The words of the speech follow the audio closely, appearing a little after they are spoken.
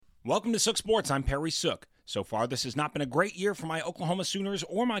Welcome to Sook Sports. I'm Perry Sook. So far, this has not been a great year for my Oklahoma Sooners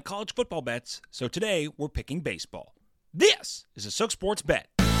or my college football bets, so today we're picking baseball. This is a Sook Sports bet.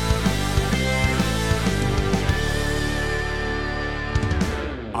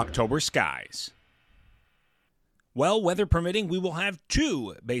 October skies. Well, weather permitting, we will have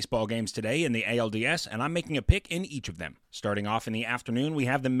 2 baseball games today in the ALDS, and I'm making a pick in each of them. Starting off in the afternoon, we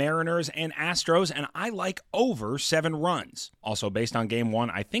have the Mariners and Astros, and I like over 7 runs. Also, based on Game 1,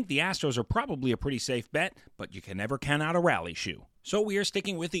 I think the Astros are probably a pretty safe bet, but you can never count out a rally shoe. So we are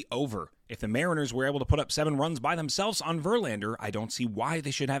sticking with the over. If the Mariners were able to put up 7 runs by themselves on Verlander, I don't see why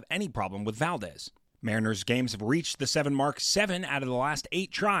they should have any problem with Valdez. Mariners games have reached the 7 mark 7 out of the last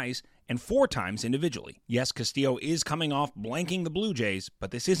 8 tries, and 4 times individually. Yes, Castillo is coming off blanking the Blue Jays, but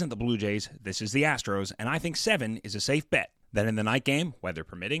this isn't the Blue Jays, this is the Astros, and I think 7 is a safe bet. Then in the night game, weather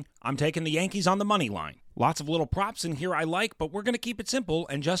permitting, I'm taking the Yankees on the money line. Lots of little props in here I like, but we're going to keep it simple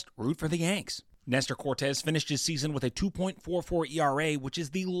and just root for the Yanks. Nestor Cortes finished his season with a 2.44 ERA, which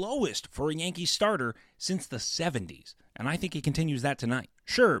is the lowest for a Yankees starter since the 70s, and I think he continues that tonight.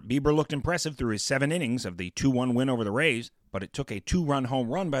 Sure, Bieber looked impressive through his 7 innings of the 2-1 win over the Rays, but it took a 2-run home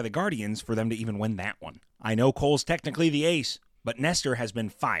run by the Guardians for them to even win that one. I know Cole's technically the ace, but Nestor has been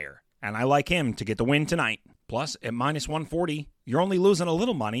fire, and I like him to get the win tonight. Plus, at minus 140, you're only losing a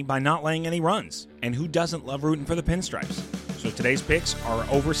little money by not laying any runs. And who doesn't love rooting for the Pinstripes? So today's picks are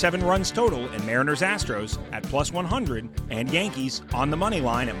over 7 runs total in Mariners-Astros at plus 100 and Yankees on the money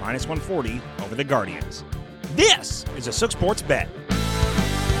line at minus 140 over the Guardians. This is a Sook Sports bet.